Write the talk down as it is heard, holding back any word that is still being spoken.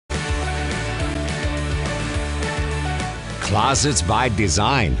Closets by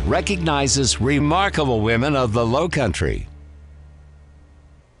Design recognizes remarkable women of the Lowcountry.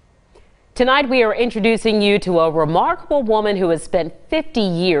 Tonight we are introducing you to a remarkable woman who has spent 50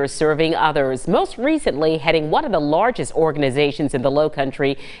 years serving others, most recently heading one of the largest organizations in the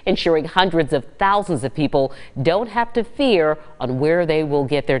Lowcountry, ensuring hundreds of thousands of people don't have to fear on where they will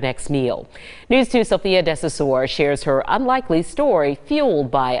get their next meal. News 2 Sophia Desasor shares her unlikely story fueled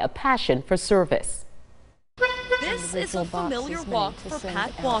by a passion for service. This is a familiar walk for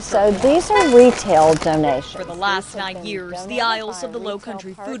Pat Walker. So these are retail donations. For the last 9 years, the aisles of the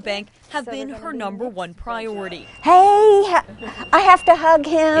Lowcountry Food Bank have been her #1 priority. Hey, I have to hug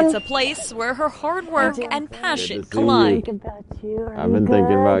him. It's a place where her hard work and passion collide. I've been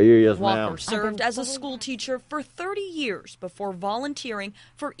thinking about you, yes Walker ma'am. served as a school teacher for 30 years before volunteering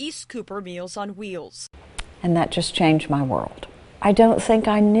for East Cooper Meals on Wheels. And that just changed my world. I don't think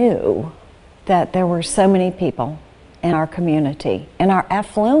I knew that there were so many people in our community, in our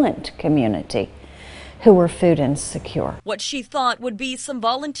affluent community, who were food insecure. What she thought would be some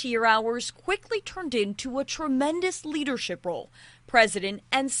volunteer hours quickly turned into a tremendous leadership role, president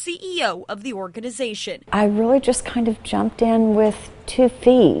and CEO of the organization. I really just kind of jumped in with 2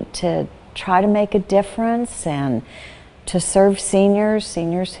 feet to try to make a difference and to serve seniors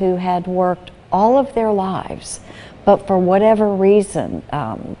who had worked all of their lives, but for whatever reason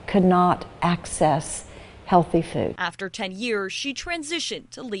could not access healthy food. After 10 years, she transitioned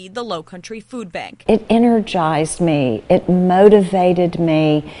to lead the Lowcountry Food Bank. It energized me, it motivated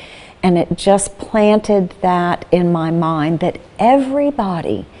me, and it just planted that in my mind that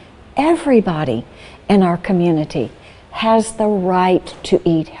everybody in our community has the right to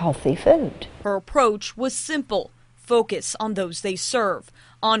eat healthy food. Her approach was simple: focus on those they serve,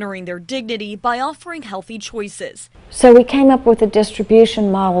 honoring their dignity by offering healthy choices. So we came up with a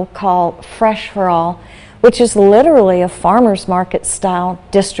distribution model called Fresh for All, which is literally a farmer's market style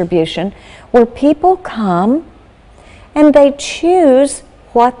distribution where people come and they choose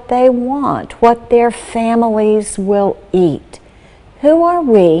what they want, what their families will eat. Who are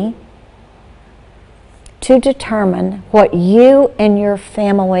we to determine what you and your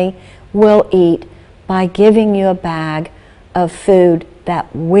family will eat by giving you a bag of food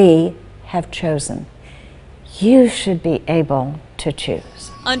that we have chosen? You should be able to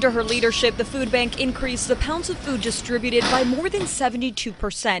choose. Under her leadership, the food bank increased the pounds of food distributed by more than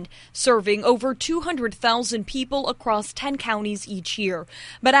 72%, serving over 200,000 people across 10 counties each year.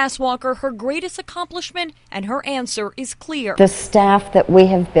 But ask Walker her greatest accomplishment, and her answer is clear. The staff that we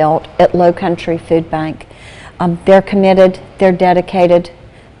have built at Lowcountry Food Bank, they're committed, they're dedicated,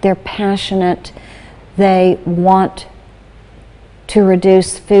 they're passionate, they want to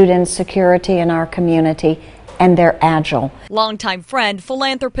reduce food insecurity in our community, and they're agile. Longtime friend,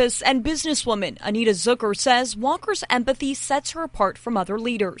 philanthropist, and businesswoman Anita Zucker says Walker's empathy sets her apart from other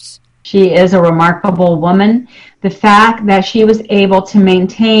leaders. She is a remarkable woman. The fact that she was able to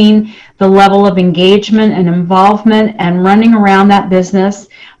maintain the level of engagement and involvement and running around that business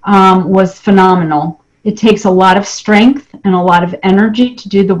was phenomenal. It takes a lot of strength and a lot of energy to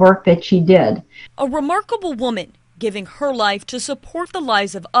do the work that she did. A remarkable woman, giving her life to support the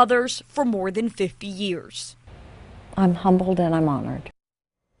lives of others for more than 50 years. I'm humbled and I'm honored.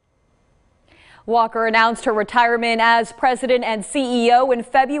 Walker announced her retirement as president and CEO in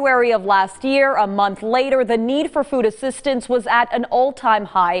February of last year. A month later, the need for food assistance was at an all-time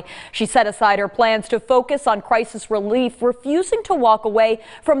high. She set aside her plans to focus on crisis relief, refusing to walk away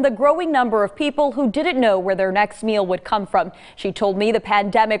from the growing number of people who didn't know where their next meal would come from. She told me the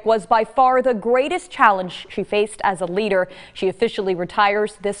pandemic was by far the greatest challenge she faced as a leader. She officially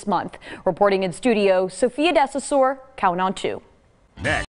retires this month. Reporting in studio, Sophia Desasor, Count on 2. Next.